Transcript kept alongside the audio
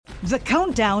The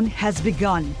countdown has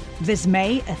begun. This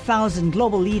May, 1,000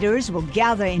 global leaders will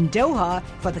gather in Doha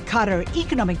for the Qatar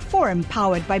Economic Forum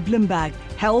powered by Bloomberg,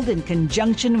 held in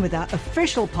conjunction with our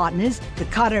official partners, the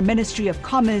Qatar Ministry of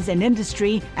Commerce and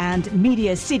Industry and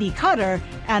Media City Qatar,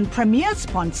 and premier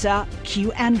sponsor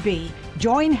QNB.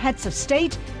 Join heads of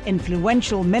state,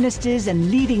 influential ministers,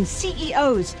 and leading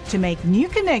CEOs to make new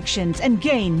connections and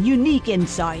gain unique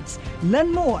insights.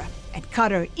 Learn more at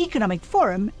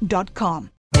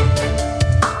QatarEconomicForum.com.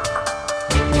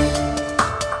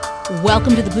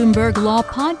 Welcome to the Bloomberg Law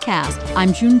Podcast.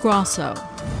 I'm June Grosso.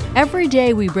 Every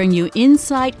day we bring you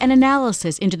insight and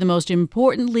analysis into the most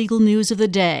important legal news of the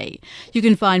day. You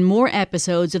can find more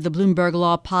episodes of the Bloomberg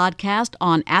Law Podcast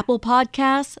on Apple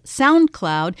Podcasts,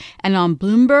 SoundCloud, and on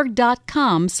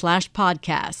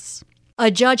Bloomberg.com/podcasts. A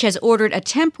judge has ordered a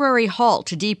temporary halt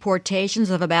to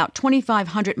deportations of about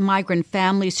 2,500 migrant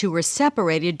families who were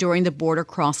separated during the border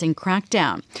crossing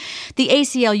crackdown. The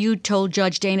ACLU told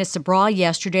Judge Dana Sabra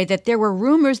yesterday that there were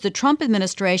rumors the Trump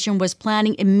administration was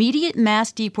planning immediate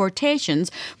mass deportations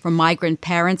for migrant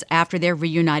parents after they're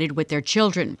reunited with their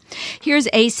children. Here's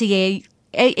ACLU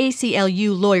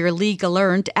lawyer Lee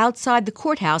Gallant outside the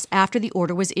courthouse after the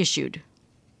order was issued.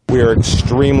 We are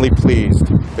extremely pleased.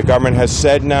 The government has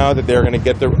said now that they're going to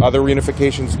get the other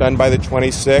reunifications done by the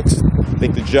 26th. I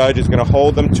think the judge is going to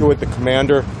hold them to it. The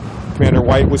Commander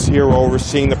White was here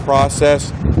overseeing the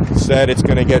process, said it's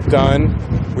going to get done.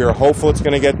 We are hopeful it's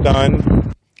going to get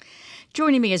done.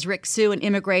 Joining me is Rick Sue, an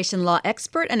immigration law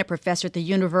expert and a professor at the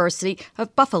University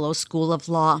of Buffalo School of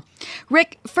Law.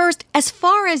 Rick, first, as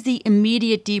far as the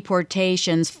immediate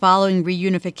deportations following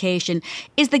reunification,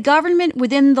 is the government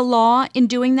within the law in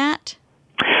doing that?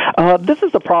 This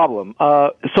is the problem.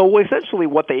 So essentially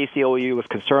what the ACLU was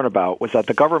concerned about was that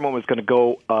the government was going to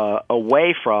go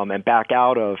away from and back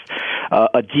out of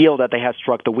a deal that they had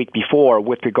struck the week before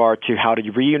with regard to how to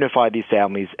reunify these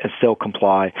families and still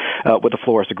comply with the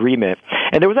Flores Agreement.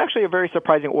 And there was actually a very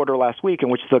surprising order last week in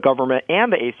which the government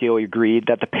and the ACLU agreed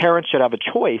that the parents should have a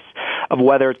choice of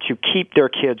whether to keep their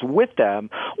kids with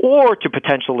them or to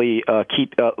potentially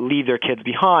leave their kids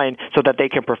behind so that they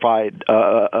can provide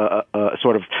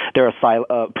sort of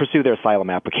pursue their asylum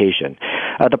application.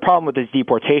 The problem with this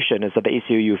deportation is that the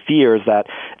ACLU fears that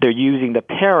they're using the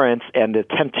parents and the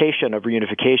temptation of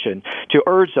reunification to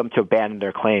urge them to abandon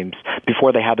their claims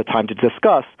before they have the time to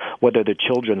discuss whether their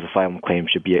children's asylum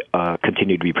claims should be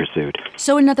continue to be pursued.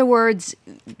 So, in other words,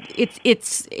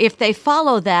 it's if they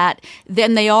follow that,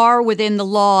 then they are within the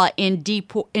law in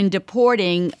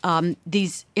deporting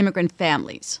these immigrant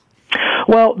families.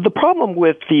 Well, the problem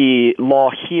with the law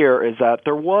here is that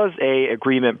there was an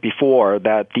agreement before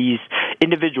that these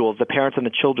individuals, the parents and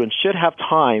the children, should have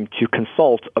time to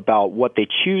consult about what they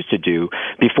choose to do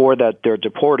before that they're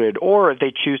deported, or if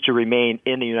they choose to remain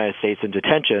in the United States in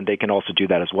detention, they can also do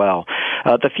that as well.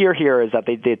 The fear here is that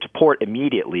they deport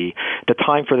immediately. The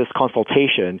time for this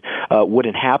consultation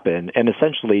wouldn't happen, and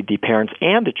essentially the parents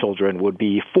and the children would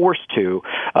be forced to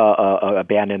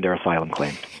abandon their asylum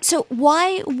claim. So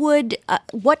why would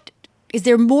is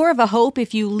there more of a hope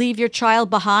if you leave your child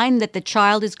behind that the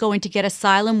child is going to get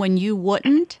asylum when you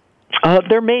wouldn't?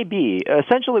 There may be.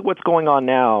 Essentially what's going on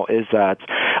now is that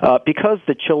because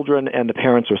the children and the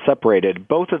parents are separated,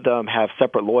 both of them have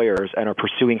separate lawyers and are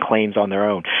pursuing claims on their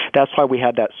own. That's why we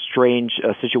had that strange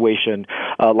situation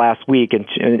last week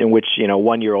in which,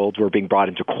 one-year-olds were being brought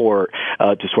into court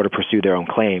to sort of pursue their own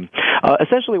claim.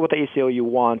 Essentially what the ACLU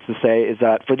wants to say is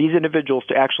that for these individuals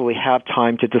to actually have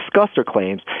time to discuss their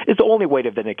claims is the only way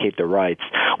to vindicate their rights.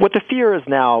 What the fear is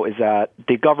now is that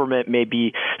the government may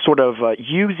be sort of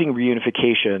using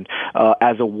reunification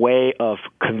as a way of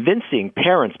convincing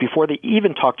parents before they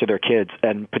even talk to their kids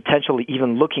and potentially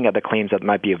even looking at the claims that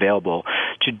might be available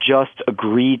to just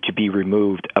agree to be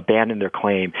removed, abandon their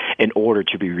claim in order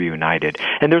to be reunited.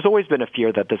 And there's always been a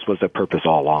fear that this was the purpose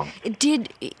all along.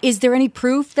 Is there any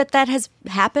proof that has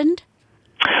happened?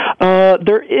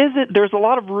 There's a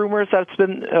lot of rumors that's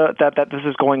been that this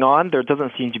is going on. There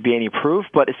doesn't seem to be any proof,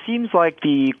 but it seems like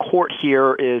the court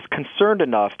here is concerned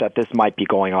enough that this might be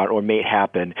going on or may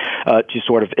happen to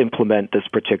sort of implement this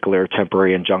particular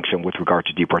temporary injunction with regard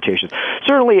to deportations.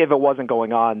 Certainly, if it wasn't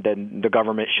going on, then the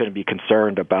government shouldn't be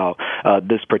concerned about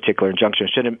this particular injunction.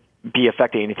 It shouldn't be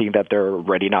affecting anything that they're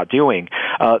already not doing.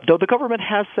 Though the government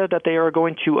has said that they are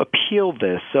going to appeal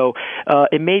this, so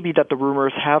it may be that the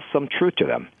rumors have some truth to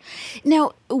them.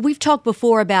 Now, we've talked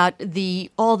before about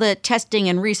all the testing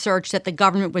and research that the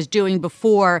government was doing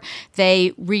before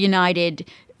they reunited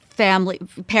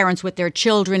parents with their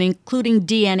children, including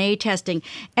DNA testing.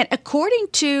 And according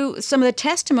to some of the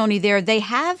testimony there, they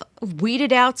have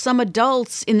weeded out some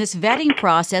adults in this vetting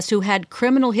process who had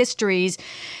criminal histories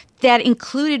that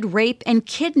included rape and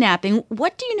kidnapping.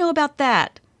 What do you know about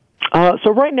that?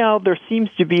 So right now, there seems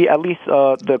to be at least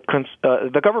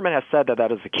the government has said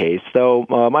that is the case. Though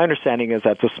my understanding is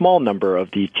that it's a small number of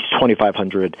the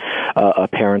 2,500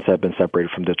 parents that have been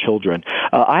separated from their children.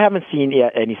 I haven't seen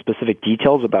yet any specific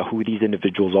details about who these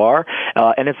individuals are,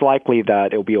 and it's likely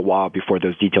that it will be a while before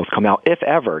those details come out, if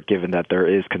ever, given that there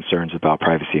is concerns about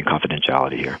privacy and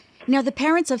confidentiality here. Now, the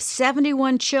parents of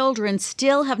 71 children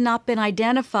still have not been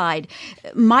identified.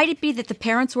 Might it be that the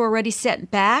parents were already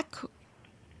sent back?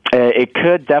 It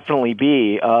could definitely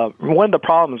be. One of the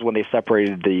problems when they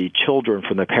separated the children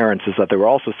from the parents is that they were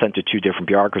also sent to two different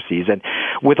bureaucracies. And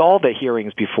with all the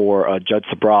hearings before Judge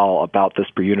Sobral about this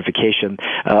reunification,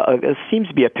 it seems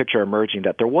to be a picture emerging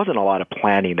that there wasn't a lot of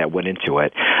planning that went into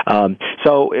it.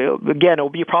 Again, it will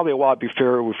be probably a while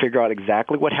before we figure out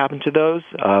exactly what happened to those,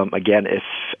 again, if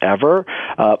ever.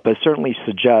 But it certainly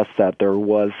suggests that there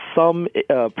was some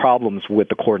problems with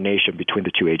the coordination between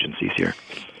the two agencies here.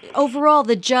 Overall,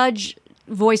 the judge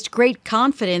voiced great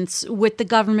confidence with the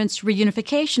government's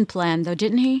reunification plan, though,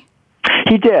 didn't he?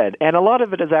 He did, and a lot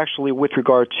of it is actually with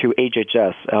regard to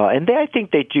HHS, and I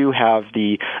think they do have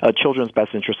the children's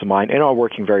best interest in mind and are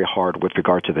working very hard with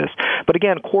regard to this. But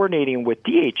again, coordinating with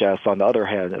DHS, on the other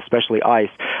hand, especially ICE,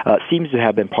 seems to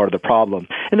have been part of the problem.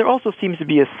 And there also seems to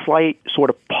be a slight sort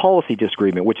of policy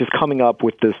disagreement, which is coming up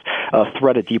with this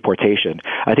threat of deportation.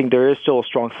 I think there is still a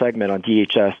strong segment on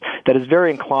DHS that is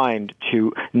very inclined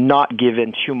to not give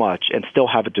in too much and still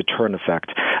have a deterrent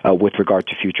effect with regard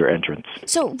to future entrants.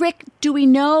 So, Rick, do we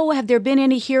know, have there been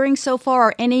any hearings so far?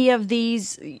 Are any of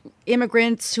these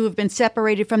immigrants who have been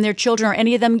separated from their children, are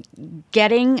any of them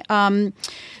getting,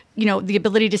 the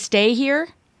ability to stay here?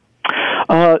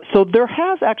 So there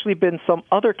has actually been some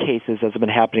other cases that have been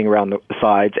happening around the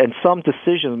sides and some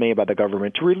decisions made by the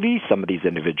government to release some of these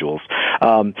individuals.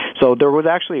 So there was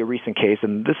actually a recent case,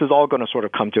 and this is all going to sort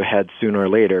of come to a head sooner or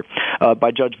later,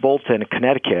 by Judge Bolton in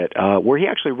Connecticut, where he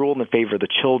actually ruled in favor of the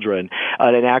children,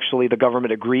 and actually the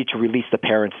government agreed to release the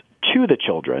parents to the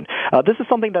children. This is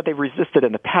something that they've resisted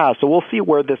in the past, so we'll see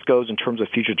where this goes in terms of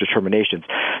future determinations.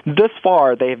 Thus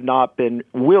far, they have not been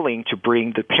willing to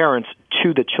bring the parents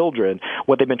to the children.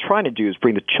 What they've been trying to do is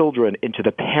bring the children into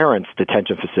the parents'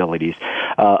 detention facilities,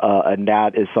 and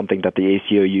that is something that the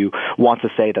ACLU wants to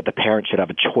say that the parents should have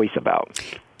a choice about.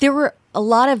 There were a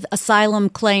lot of asylum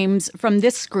claims from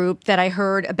this group that I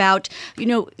heard about,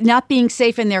 not being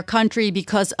safe in their country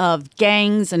because of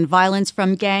gangs and violence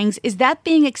from gangs. Is that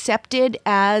being accepted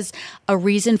as a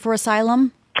reason for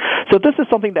asylum? So this is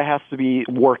something that has to be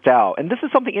worked out. And this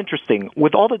is something interesting.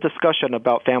 With all the discussion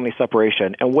about family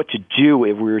separation and what to do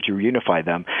if we were to reunify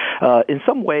them, in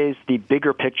some ways, the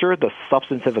bigger picture, the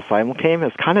substantive asylum claim,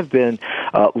 has kind of been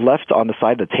left on the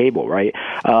side of the table, right?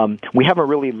 We haven't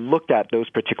really looked at those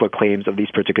particular claims of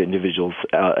these particular individuals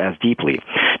as deeply.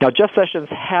 Now, Jeff Sessions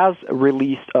has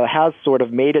sort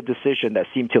of made a decision that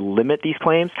seemed to limit these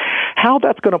claims. How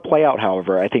that's going to play out,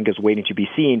 however, I think is waiting to be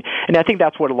seen. And I think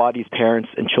that's what a lot of these parents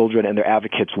and children and their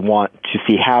advocates want to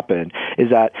see happen, is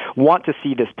that want to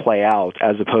see this play out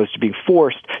as opposed to being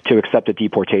forced to accept a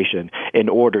deportation in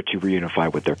order to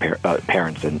reunify with their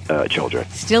parents and children.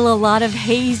 Still a lot of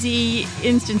hazy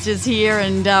instances here,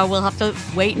 and we'll have to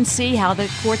wait and see how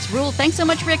the courts rule. Thanks so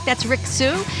much, Rick. That's Rick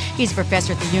Hsu. He's a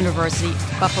professor at the University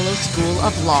of Buffalo School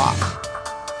of Law.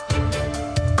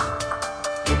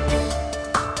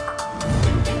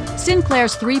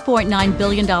 Sinclair's $3.9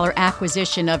 billion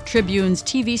acquisition of Tribune's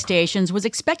TV stations was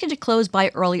expected to close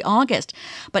by early August.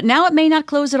 But now it may not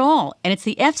close at all, and it's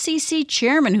the FCC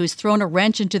chairman who's thrown a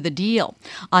wrench into the deal.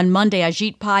 On Monday,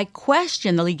 Ajit Pai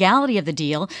questioned the legality of the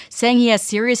deal, saying he has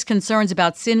serious concerns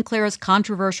about Sinclair's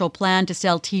controversial plan to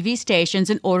sell TV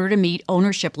stations in order to meet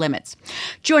ownership limits.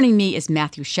 Joining me is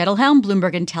Matthew Shettelhelm,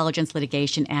 Bloomberg Intelligence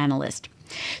litigation analyst.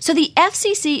 So the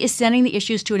FCC is sending the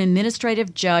issues to an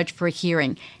administrative judge for a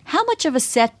hearing. How much of a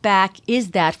setback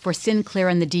is that for Sinclair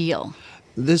and the deal?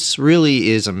 This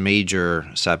really is a major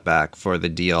setback for the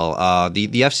deal. The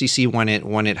FCC,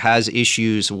 when it has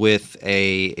issues with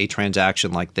a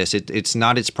transaction like this, it's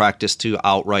not its practice to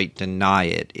outright deny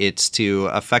it. It's to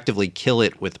effectively kill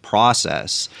it with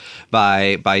process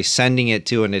by sending it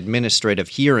to an administrative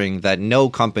hearing that no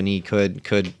company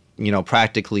could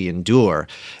practically endure.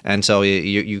 And so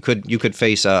you could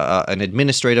face an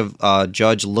administrative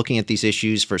judge looking at these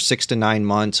issues for 6 to 9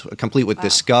 months, complete with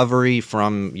discovery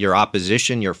from your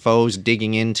opposition, your foes,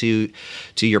 digging into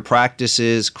your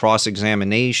practices,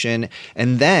 cross-examination,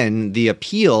 and then the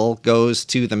appeal goes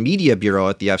to the Media Bureau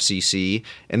at the FCC,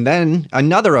 and then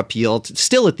another appeal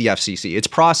still at the FCC. It's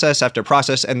process after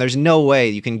process, and there's no way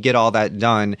you can get all that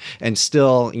done and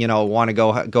still, want to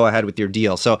go ahead with your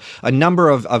deal. So a number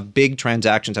of big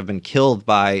transactions have been killed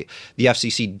by the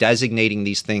FCC designating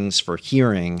these things for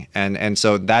hearing, and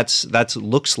so that's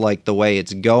looks like the way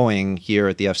it's going here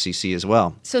at the FCC as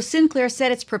well. So Sinclair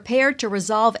said it's prepared to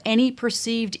resolve any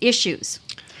perceived issues.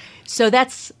 So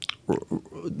that's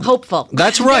hopeful.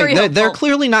 That's right. They're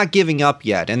clearly not giving up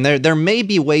yet, and there may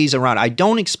be ways around. I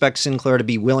don't expect Sinclair to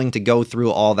be willing to go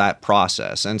through all that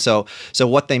process, and so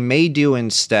what they may do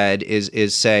instead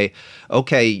is say,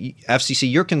 okay,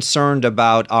 FCC, you're concerned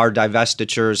about our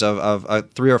divestitures of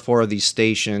 3 or 4 of these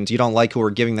stations. You don't like who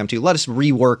we're giving them to. Let us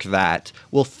rework that.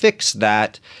 We'll fix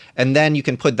that. And then you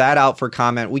can put that out for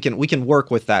comment. We can work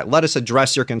with that. Let us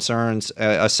address your concerns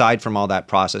aside from all that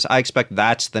process. I expect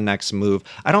that's the next move.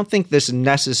 I don't think this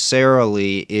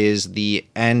necessarily is the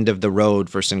end of the road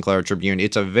for Sinclair Tribune.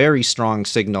 It's a very strong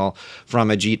signal from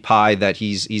Ajit Pai that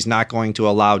he's not going to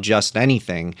allow just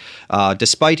anything,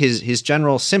 despite his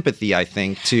general sympathy, I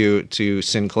think, to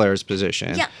Sinclair's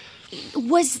position. Yeah.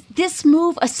 Was this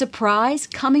move a surprise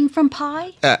coming from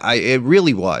Pai? It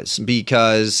really was,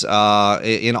 because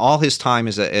in all his time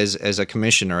as a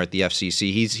commissioner at the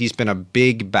FCC, he's been a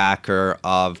big backer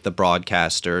of the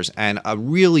broadcasters and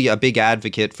really a big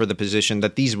advocate for the position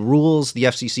that these rules the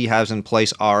FCC has in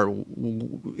place are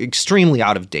extremely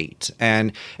out of date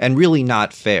and really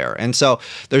not fair. And so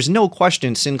there's no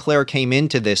question Sinclair came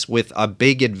into this with a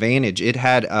big advantage. It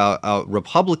had a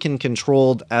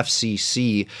Republican-controlled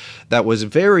FCC that was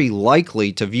very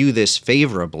likely to view this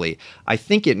favorably. I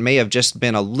think it may have just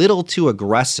been a little too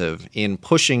aggressive in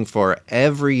pushing for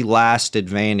every last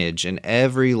advantage and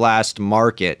every last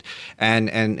market.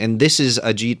 And this is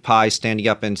Ajit Pai standing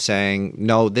up and saying,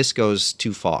 no, this goes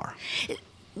too far.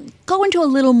 Go into a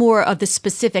little more of the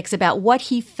specifics about what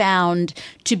he found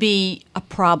to be a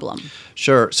problem.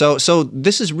 Sure. So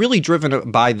this is really driven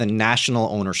by the national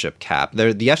ownership cap.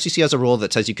 The FCC has a rule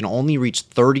that says you can only reach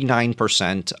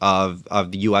 39%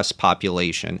 of the U.S.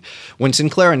 population. When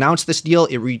Sinclair announced this deal,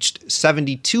 it reached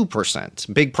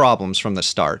 72%. Big problems from the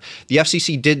start. The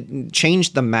FCC did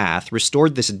change the math,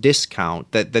 restored this discount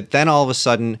that then all of a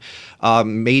sudden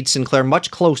made Sinclair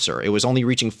much closer. It was only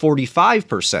reaching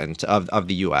 45% of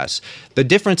the U.S. The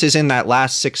difference is in that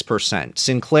last 6%.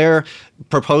 Sinclair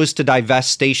proposed to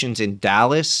divest stations in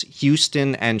Dallas,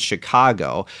 Houston, and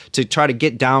Chicago to try to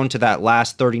get down to that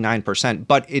last 39%.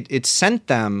 But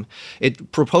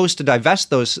it proposed to divest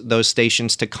those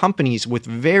stations to companies with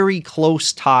very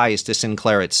close ties to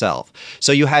Sinclair itself.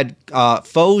 So you had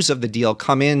foes of the deal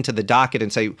come into the docket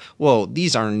and say, whoa,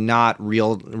 these are not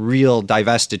real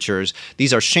divestitures.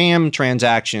 These are sham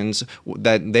transactions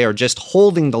that they are just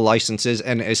holding the licenses,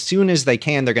 and as soon as they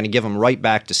can, they're going to give them right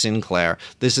back to Sinclair.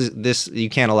 This you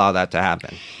can't allow that to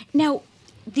happen. Now,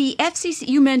 the FCC,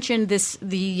 you mentioned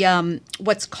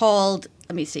what's called,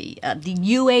 the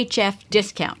UHF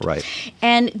discount. Right.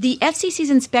 And the FCC's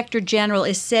Inspector General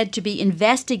is said to be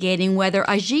investigating whether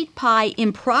Ajit Pai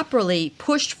improperly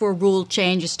pushed for rule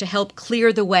changes to help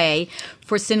clear the way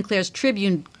for Sinclair's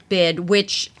Tribune bid,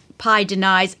 which Pai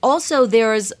denies. Also,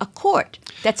 there's a court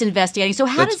that's investigating. So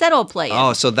how does that all play in?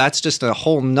 Oh, so that's just a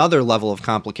whole nother level of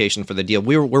complication for the deal.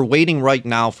 We're waiting right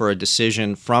now for a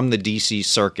decision from the D.C.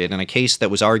 Circuit in a case that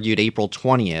was argued April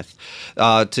 20th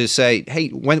to say, hey,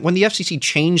 when the FCC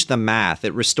changed the math,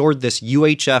 it restored this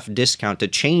UHF discount to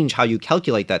change how you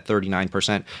calculate that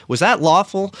 39%. Was that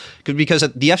lawful? Because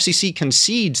the FCC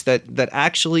concedes that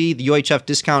actually the UHF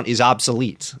discount is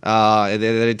obsolete, that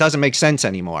it doesn't make sense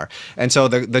anymore. And so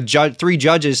the 3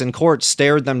 judges in court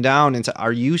stared them down and said,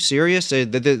 are you serious?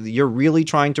 You're really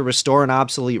trying to restore an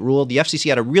obsolete rule? The FCC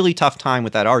had a really tough time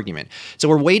with that argument. So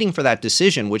we're waiting for that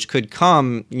decision, which could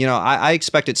come, I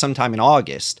expect it sometime in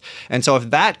August. And so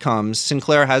if that comes,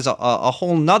 Sinclair has a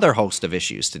whole nother host of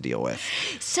issues to deal with.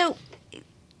 So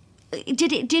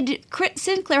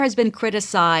Sinclair has been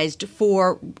criticized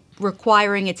for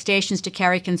requiring its stations to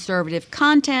carry conservative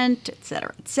content, et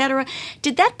cetera, et cetera.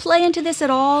 Did that play into this at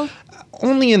all?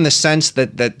 only in the sense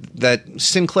that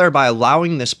Sinclair, by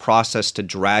allowing this process to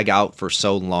drag out for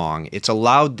so long, it's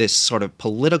allowed this sort of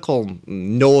political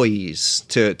noise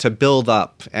to build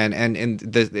up, and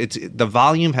the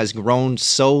volume has grown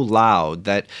so loud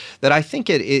that I think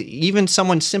even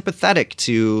someone sympathetic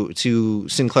to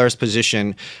Sinclair's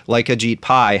position, like Ajit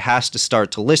Pai, has to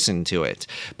start to listen to it.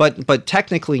 But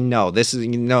technically, no. This is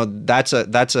that's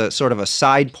a sort of a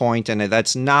side point, and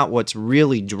that's not what's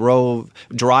really driving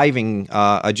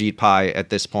Ajit Pai at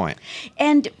this point.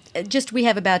 And we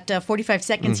have about 45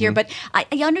 seconds here, but I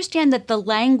understand that the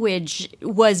language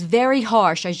was very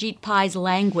harsh, Ajit Pai's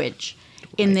language,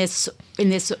 in this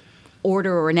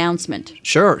order or announcement.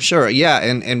 Sure. Yeah.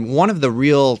 And one of the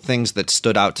real things that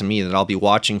stood out to me that I'll be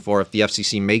watching for if the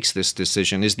FCC makes this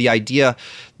decision is the idea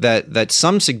that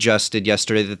some suggested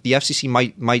yesterday that the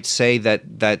FCC might say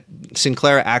that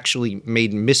Sinclair actually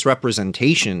made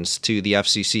misrepresentations to the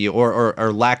FCC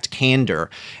or lacked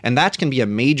candor. And that can be a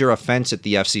major offense at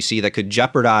the FCC that could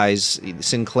jeopardize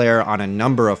Sinclair on a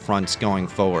number of fronts going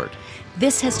forward.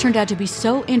 This has turned out to be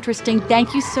so interesting.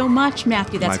 Thank you so much,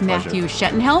 Matthew. That's Matthew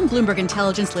Schettenhelm, Bloomberg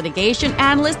Intelligence litigation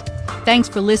analyst. Thanks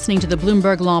for listening to the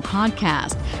Bloomberg Law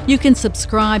Podcast. You can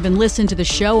subscribe and listen to the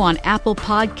show on Apple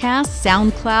Podcasts,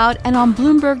 SoundCloud, and on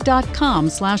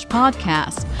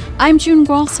Bloomberg.com/podcast. I'm June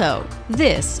Grosso.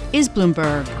 This is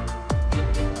Bloomberg.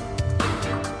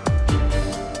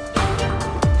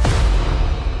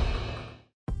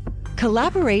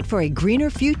 Collaborate for a greener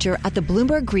future at the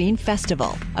Bloomberg Green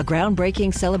Festival, a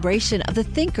groundbreaking celebration of the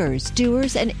thinkers,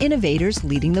 doers, and innovators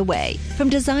leading the way. From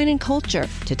design and culture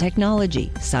to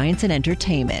technology, science, and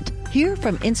entertainment. Hear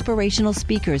from inspirational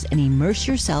speakers and immerse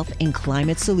yourself in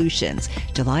climate solutions.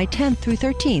 July 10th through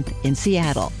 13th in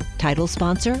Seattle. Title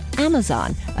sponsor,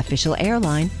 Amazon. Official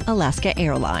airline, Alaska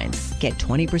Airlines. Get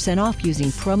 20% off using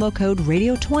promo code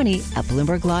RADIO20 at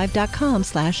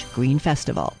BloombergLive.com/Green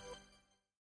Festival.